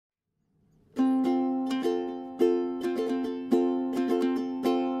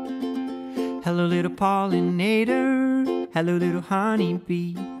Hello little pollinator, hello little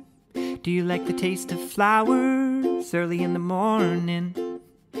honeybee. Do you like the taste of flowers early in the morning?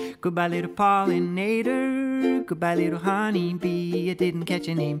 Goodbye little pollinator, goodbye little honeybee. I didn't catch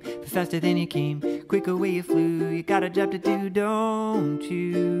your name, but faster than you came, quick away you flew. You got a job to do, don't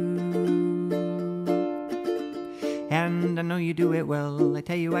you? And I know you do it well, I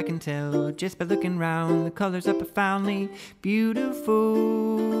tell you I can tell, just by looking round. The colors are profoundly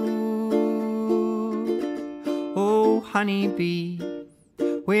beautiful. Oh honeybee,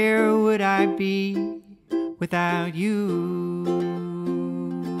 where would I be without you?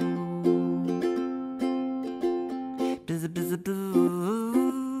 Bizzi Bees,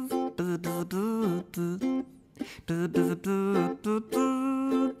 Bizzi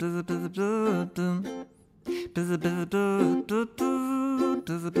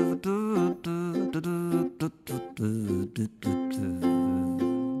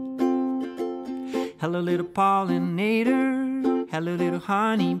Hello little pollinator, hello little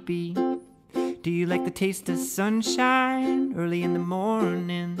honeybee. Do you like the taste of sunshine early in the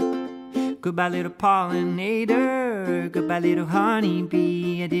morning? Goodbye little pollinator, goodbye little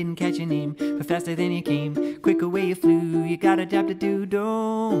honeybee. I didn't catch your name, but faster than you came, quick away you flew. You got a job to do,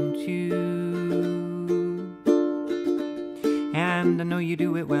 don't you? And I know you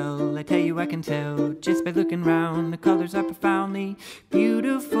do it well, I tell you I can tell, just by looking round. The colors are profoundly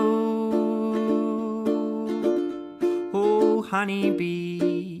beautiful. Oh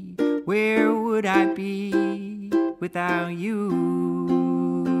honeybee, where would I be without you?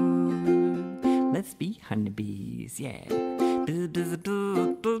 Let's be honeybees, yeah.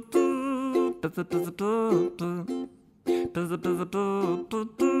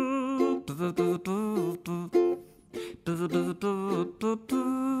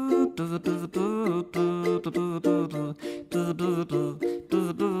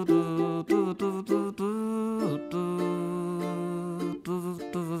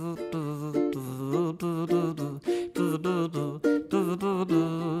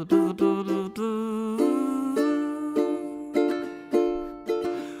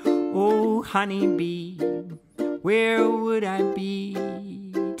 Oh honeybee, where would I be?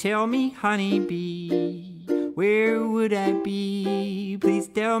 Tell me honeybee, where would I be? Please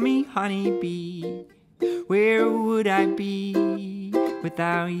tell me honeybee, where would I be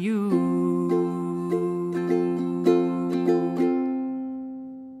without you?